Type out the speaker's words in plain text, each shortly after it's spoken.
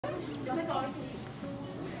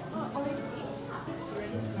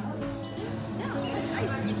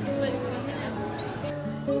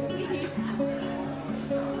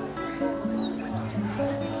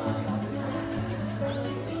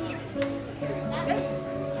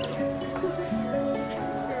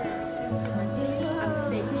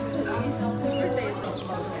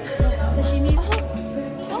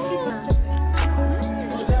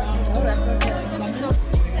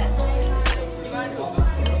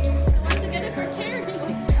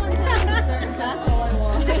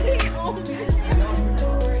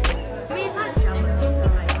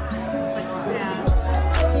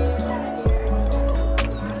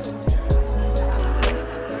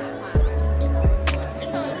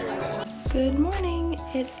Good morning.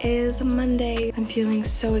 It is Monday. I'm feeling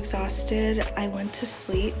so exhausted. I went to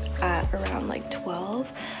sleep at around like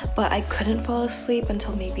 12, but I couldn't fall asleep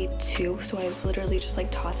until maybe 2, so I was literally just like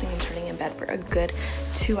tossing and turning in bed for a good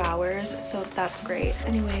 2 hours, so that's great.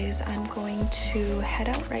 Anyways, I'm going to head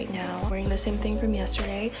out right now, wearing the same thing from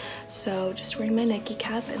yesterday, so just wearing my Nike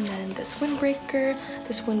cap and then this windbreaker.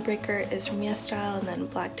 This windbreaker is from YESSTYLE, and then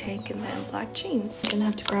black tank and then black jeans. I'm gonna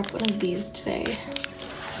have to grab one of these today.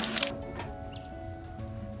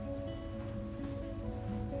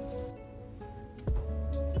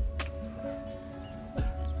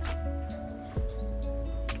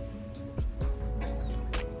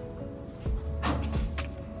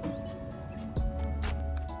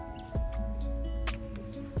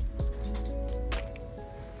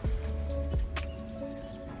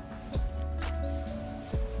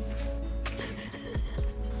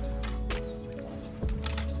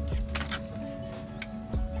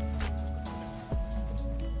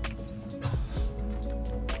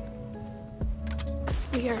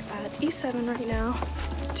 We are at E7 right now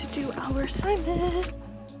to do our assignment.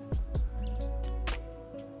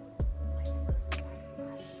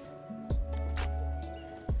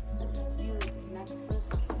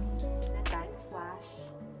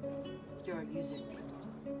 Your username.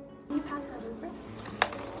 Can you pass that over?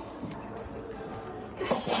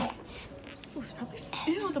 Oh, it's probably,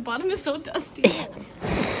 ew, the bottom is so dusty.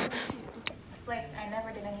 Like, I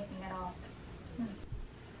never did anything at all.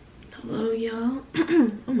 Hello, y'all.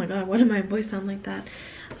 Oh my god, why did my voice sound like that?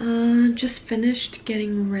 Just finished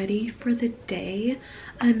getting ready for the day.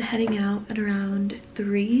 I'm heading out at around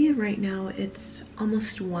 3. Right now it's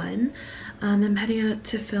almost 1. I'm heading out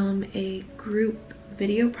to film a group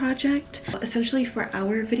video project. Essentially, for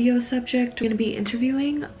our video subject, we're going to be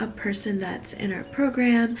interviewing a person that's in our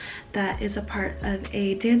program that is a part of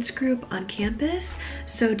a dance group on campus.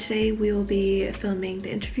 So today we will be filming the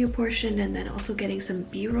interview portion and then also getting some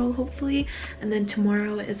b-roll hopefully, and then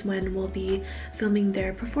tomorrow is when we'll be filming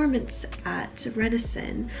their performance at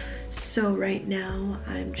Renison. So right now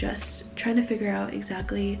I'm just trying to figure out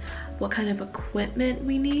exactly what kind of equipment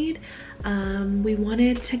we need. We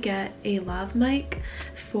wanted to get a lav mic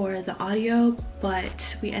for the audio,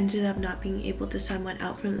 but we ended up not being able to send one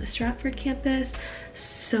out from the Stratford campus.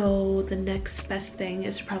 So the next best thing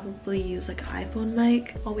is to probably use like an iPhone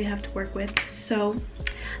mic, all we have to work with. So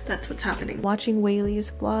that's what's happening. Watching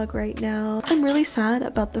Whaley's vlog right now. I'm really sad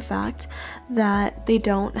about the fact that they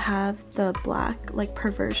don't have the black like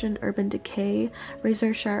Perversion Urban Decay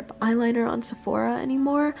razor sharp eyeliner on Sephora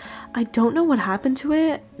anymore. I don't know what happened to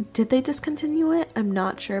it. Did they discontinue it? I'm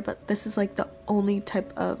not sure, but this is like the only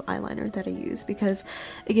type of eyeliner that I use because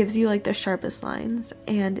it gives you like the sharpest lines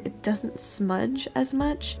and it doesn't smudge as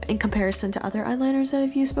much in comparison to other eyeliners that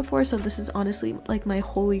I've used before. So this is honestly like my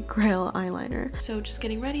holy grail eyeliner. So just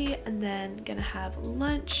getting ready and then gonna have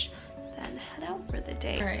lunch, then head out for the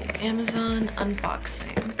day. All right, Amazon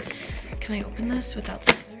unboxing. Can I open this without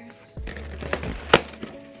scissors?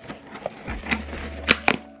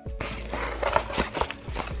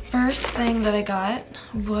 First thing that I got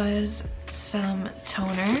was some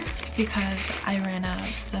toner because I ran out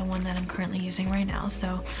of the one that I'm currently using right now.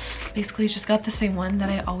 So basically just got the same one that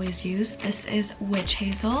I always use. This is Witch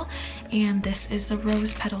Hazel and this is the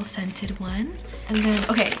rose petal scented one. And then,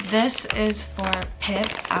 okay, this is for Pip,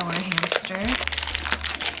 our hamster.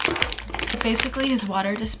 Basically his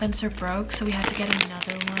water dispenser broke, so we had to get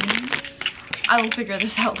another one. I will figure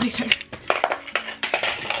this out later.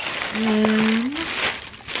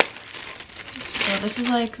 So this is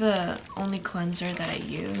like the only cleanser that I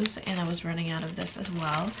use, and I was running out of this as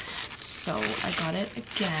well, so I got it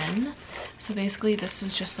again. So basically this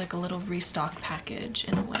was just like a little restock package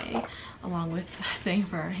in a way, along with a thing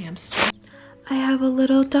for our hamster. I have a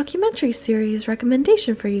little documentary series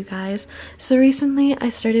recommendation for you guys. So recently I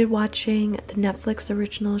started watching the Netflix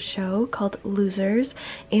original show called Losers,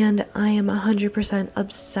 and I am 100%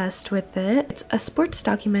 obsessed with it. It's a sports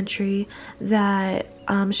documentary that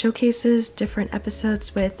showcases different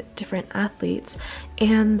episodes with different athletes,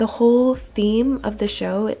 and the whole theme of the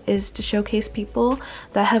show is to showcase people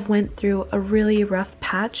that have went through a really rough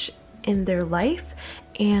patch in their life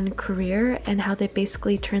and career, and how they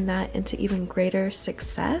basically turn that into even greater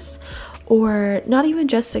success, or not even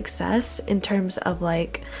just success in terms of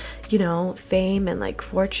like, you know, fame and like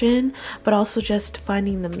fortune, but also just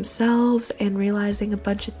finding themselves and realizing a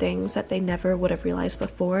bunch of things that they never would have realized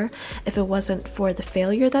before if it wasn't for the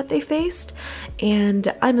failure that they faced.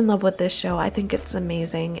 And I'm in love with this show. I think it's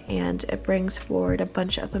amazing, and it brings forward a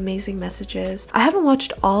bunch of amazing messages. I haven't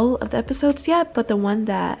watched all of the episodes yet, but the one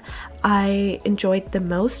that I enjoyed the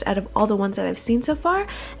most out of all the ones that I've seen so far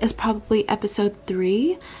is probably episode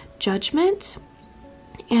 3, Judgment.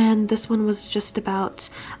 And this one was just about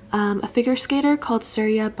a figure skater called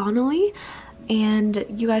Surya Bonali, and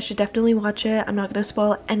you guys should definitely watch it. I'm not gonna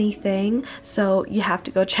spoil anything, so you have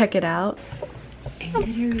to go check it out. I did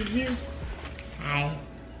a review. Hi.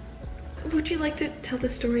 Would you like to tell the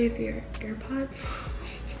story of your AirPod?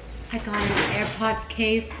 I got an AirPod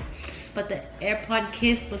case, but the AirPod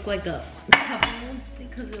case looked like a pebble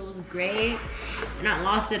because it was gray, and I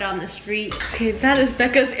lost it on the street. Okay, that is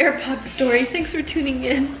Becca's AirPod story. Thanks for tuning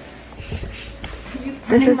in.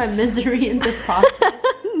 This is my misery into profit.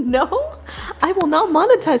 No, I will not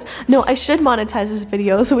monetize. No, I should monetize this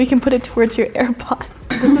video so we can put it towards your AirPod.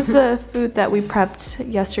 This is the food that we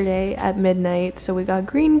prepped yesterday at midnight. So we got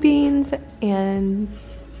green beans and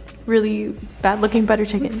really bad looking butter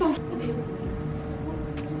chicken.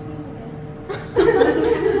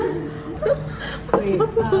 Wait,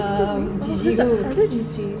 Gigi.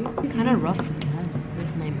 Kind of rough.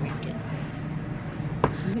 Where's my blanket?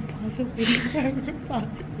 I'm gonna pause it waiting for everybody.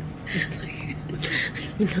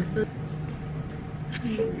 You know.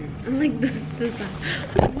 I'm like this.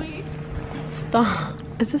 Wait. Stop.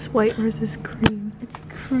 Is this white or is this cream? It's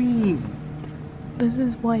cream. This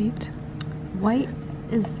is white. White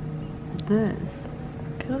is this.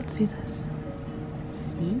 I don't see this.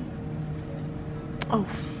 See? Oh,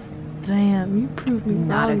 damn, you proved me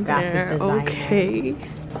Not a wrong graphic there. designer. Okay.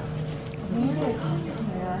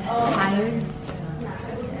 Tired?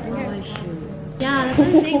 Yeah, that's what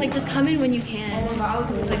I'm saying. Like, just come in when you can.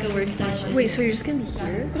 Like a work session. Wait, so you're just gonna be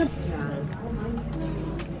here? I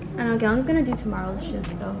don't know. Gallon's gonna do tomorrow's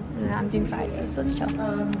shift though, and then I'm doing Friday, so let's chill.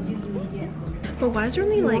 But why is there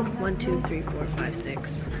only like 1, 2, 3, 4, 5,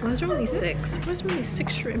 6? Why is there only 6? Why is there only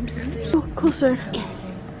 6 shrimps? Oh, closer.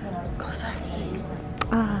 Closer.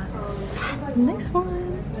 Ah, next one.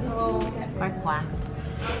 Quack.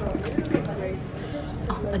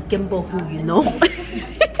 Oh, a gimbal who you know.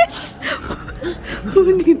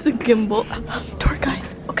 Who needs a gimbal? Tour guide.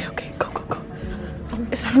 Okay, go.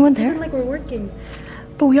 Is anyone there? Like we're working.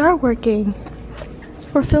 But we are working.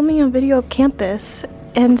 We're filming a video of campus,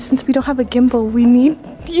 and since we don't have a gimbal, we need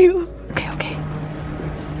you. Okay.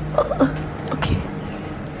 Okay.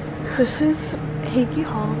 This is Hagee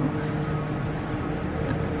Hall.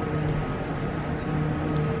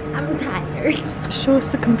 I'm tired. Show us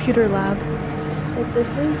the computer lab. So this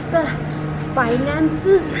is the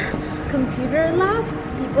finances computer lab.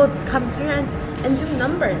 People come here and do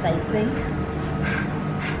numbers, I think.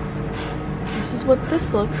 This is what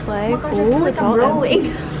this looks like. Oh my gosh, I Oh, feel like it's I'm all rolling.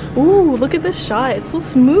 empty. Ooh, look at this shot. It's so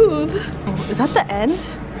smooth. Oh, is that the end?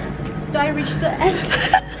 Do I reach the end?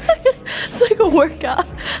 It's like a workout.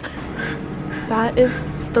 That is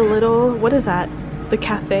the little, what is that? The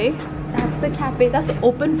cafe? That's the cafe. That's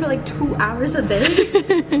open for like 2 hours a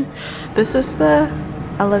day. This is the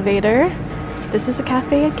elevator. This is the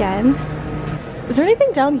cafe again. Is there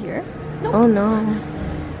anything down here? No. Oh no.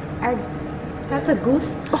 That's a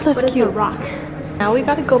goose. Oh, that's but cute. It's a rock. Now we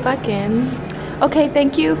gotta go back in. Okay,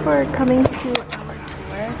 thank you for coming to our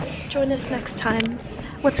tour. Join us next time.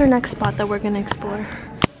 What's our next spot that we're gonna explore?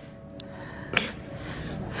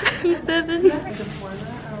 Devin.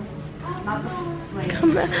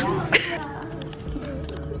 Come back.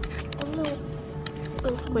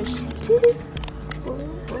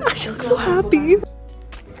 She looks so happy.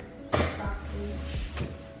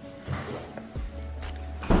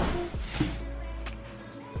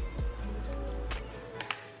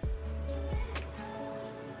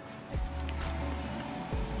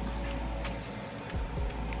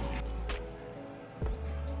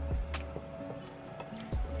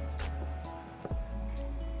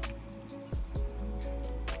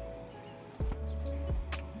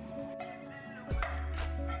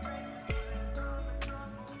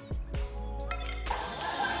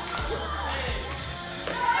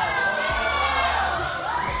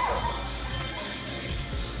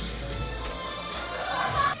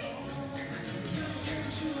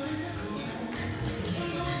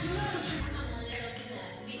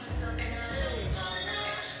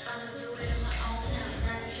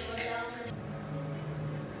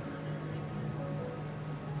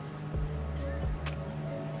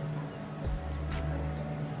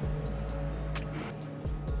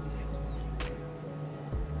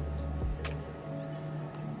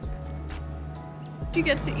 You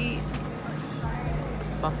get to eat.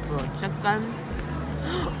 Buffalo chicken.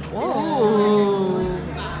 Whoa.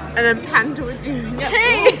 And then pan towards you.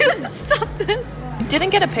 Hey, stop this. You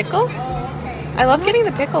didn't get a pickle? I love getting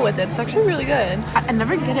the pickle with it. It's actually really good. I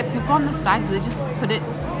never get it. Pickle on the side. Do they just put it?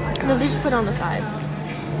 No, they just put it on the side.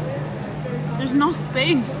 There's no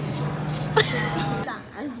space.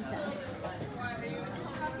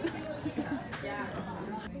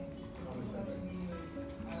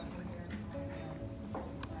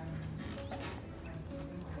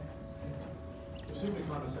 Simply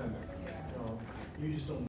condescending. You just don't